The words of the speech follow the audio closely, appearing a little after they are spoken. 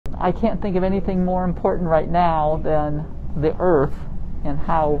I can't think of anything more important right now than the earth and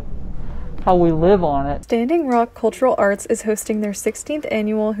how we live on it. Standing Rock Cultural Arts is hosting their 16th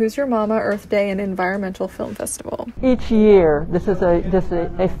annual Who's Your Mama Earth Day and Environmental Film Festival. Each year, this is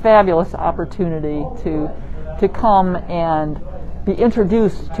a fabulous opportunity to come and be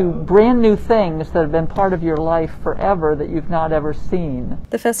introduced to brand new things that have been part of your life forever that you've not ever seen.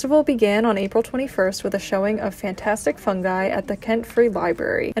 The festival began on April 21st with a showing of Fantastic Fungi at the Kent Free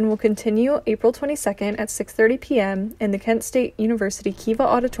Library and will continue April 22nd at 6:30 p.m. in the Kent State University Kiva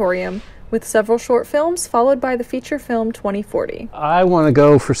Auditorium, with several short films followed by the feature film 2040. I want to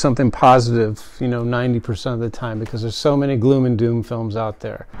go for something positive, 90% of the time, because there's so many gloom and doom films out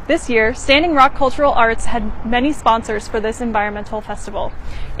there. This year, Standing Rock Cultural Arts had many sponsors for this environmental festival,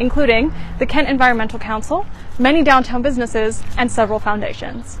 including the Kent Environmental Council, many downtown businesses, and several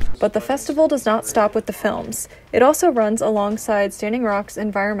foundations. But the festival does not stop with the films. It also runs alongside Standing Rock's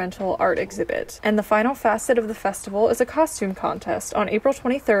environmental art exhibit. And the final facet of the festival is a costume contest on April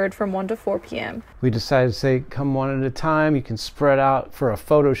 23rd from 1 to 4 p.m. We decided to say, come one at a time. You can spread out for a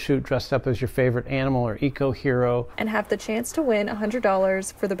photo shoot dressed up as your favorite animal or eco-hero, and have the chance to win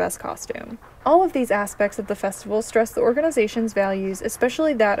 $100 for the best costume. All of these aspects of the festival stress the organization's values,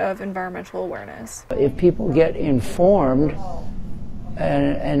 especially that of environmental awareness. If people get informed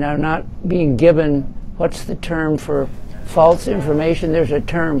and are not being given, what's the term for false information? There's a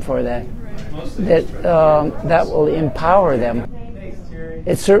term for that. That will empower them.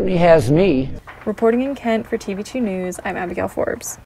 It certainly has me. Reporting in Kent for TV2 News, I'm Abigail Forbes.